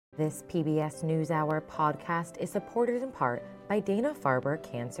This PBS NewsHour podcast is supported in part by Dana-Farber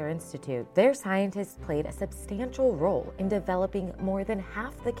Cancer Institute. Their scientists played a substantial role in developing more than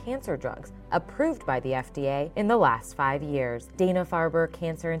half the cancer drugs approved by the FDA in the last 5 years. Dana-Farber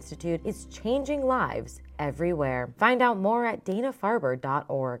Cancer Institute is changing lives everywhere. Find out more at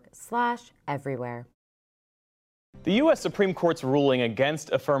danafarber.org/everywhere. The U.S. Supreme Court's ruling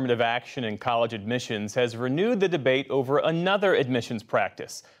against affirmative action in college admissions has renewed the debate over another admissions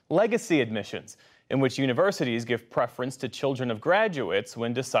practice, legacy admissions, in which universities give preference to children of graduates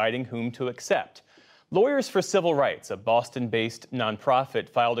when deciding whom to accept. Lawyers for Civil Rights, a Boston-based nonprofit,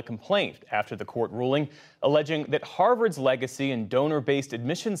 filed a complaint after the court ruling, alleging that Harvard's legacy and donor-based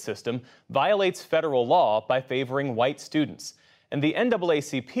admissions system violates federal law by favoring white students. And the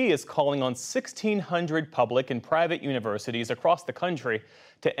NAACP is calling on 1,600 public and private universities across the country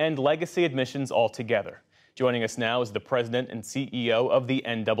to end legacy admissions altogether. Joining us now is the president and CEO of the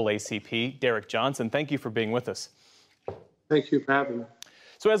NAACP, Derek Johnson. Thank you for being with us. Thank you for having me.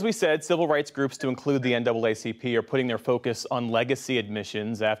 So as we said, civil rights groups, to include the NAACP, are putting their focus on legacy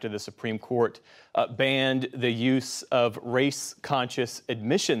admissions after the Supreme Court banned the use of race-conscious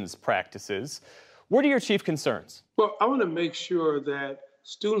admissions practices. What are your chief concerns? Well, I want to make sure that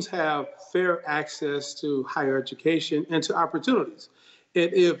students have fair access to higher education and to opportunities.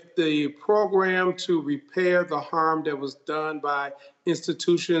 And if the program to repair the harm that was done by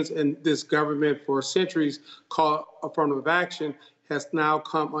institutions and this government for centuries called affirmative action has now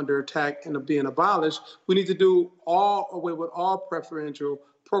come under attack and are being abolished, we need to do all away with all preferential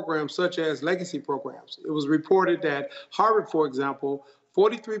programs such as legacy programs. It was reported that Harvard, for example,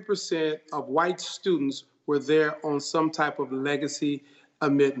 43% of white students were there on some type of legacy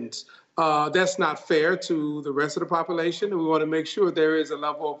admittance. That's not fair to the rest of the population, and we want to make sure there is a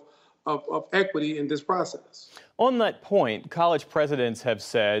level of equity in this process. On that point, college presidents have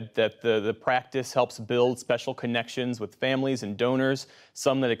said that the practice helps build special connections with families and donors,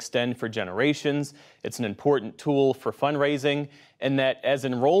 some that extend for generations. It's an important tool for fundraising, and that as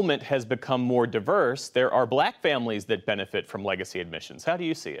enrollment has become more diverse, there are black families that benefit from legacy admissions. How do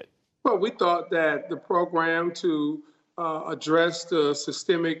you see it? Well, we thought that the program to address the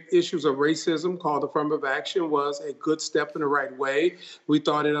systemic issues of racism called affirmative action was a good step in the right way. We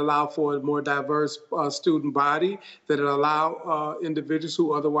thought it allowed for a more diverse student body, that it allowed individuals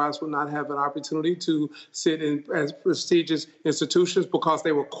who otherwise would not have an opportunity to sit in as prestigious institutions because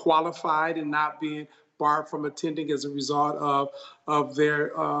they were qualified and not being barred from attending as a result of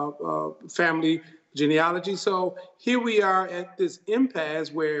their family genealogy. So here we are at this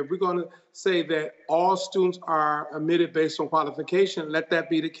impasse where we're going to say that all students are admitted based on qualification. Let that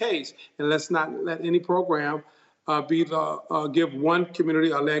be the case. And let's not let any program give one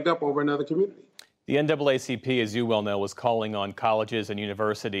community a leg up over another community. The NAACP, as you well know, is calling on colleges and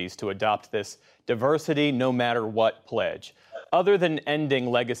universities to adopt this diversity no matter what pledge. Other than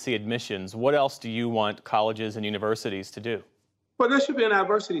ending legacy admissions, what else do you want colleges and universities to do? Well, there should be an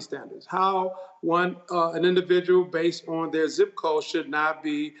diversity standards. How an individual based on their zip code should not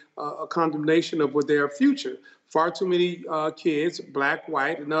be a condemnation of their future. Far too many kids, black,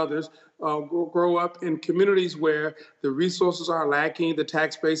 white, and others, grow up in communities where the resources are lacking, the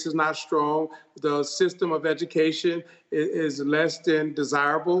tax base is not strong, the system of education is less than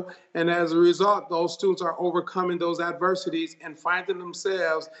desirable. And as a result, those students are overcoming those adversities and finding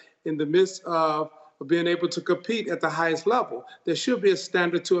themselves in the midst of being able to compete at the highest level. There should be a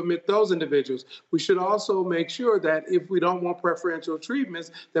standard to admit those individuals. We should also make sure that if we don't want preferential treatments,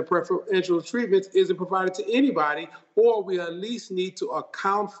 that preferential treatments isn't provided to anybody, or we at least need to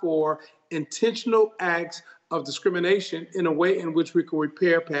account for intentional acts of discrimination in a way in which we can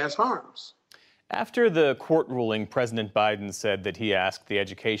repair past harms. After the court ruling, President Biden said that he asked the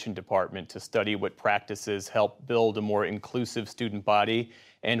Education Department to study what practices help build a more inclusive student body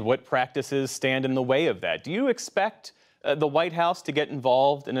and what practices stand in the way of that. Do you expect the White House to get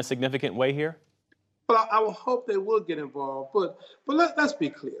involved in a significant way here? Well, I will hope they will get involved, but let's be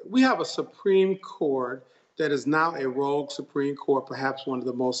clear. We have a Supreme Court that is now a rogue Supreme Court, perhaps one of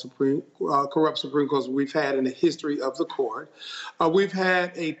the most corrupt Supreme Courts we've had in the history of the court. We've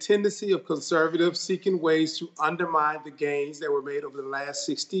had a tendency of conservatives seeking ways to undermine the gains that were made over the last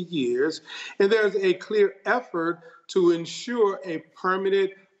 60 years. And there's a clear effort to ensure a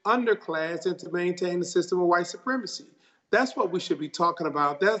permanent underclass and to maintain the system of white supremacy. That's what we should be talking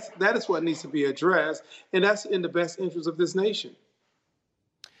about. That is what needs to be addressed, and that's in the best interest of this nation.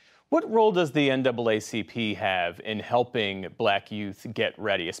 What role does the NAACP have in helping black youth get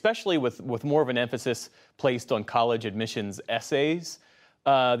ready, especially with more of an emphasis placed on college admissions essays?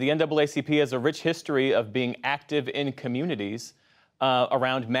 The NAACP has a rich history of being active in communities.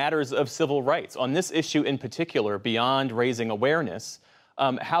 around matters of civil rights. On this issue in particular, beyond raising awareness,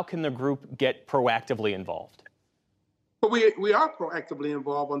 how can the group get proactively involved? But we are proactively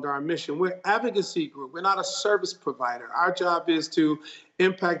involved under our mission. We're an advocacy group. We're not a service provider. Our job is to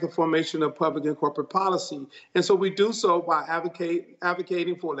impact the formation of public and corporate policy. And so we do so by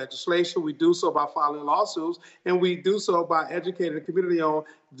advocating for legislation. We do so by filing lawsuits. And we do so by educating the community on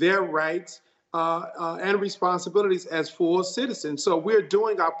their rights and responsibilities as full citizens. So we're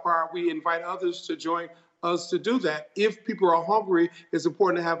doing our part. We invite others to join us to do that. If people are hungry, it's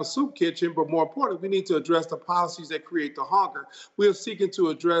important to have a soup kitchen, but more importantly, we need to address the policies that create the hunger. We are seeking to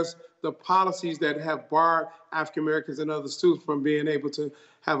address the policies that have barred African Americans and other students from being able to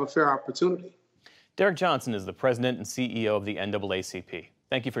have a fair opportunity. Derek Johnson is the president and CEO of the NAACP.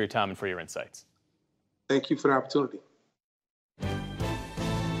 Thank you for your time and for your insights. Thank you for the opportunity.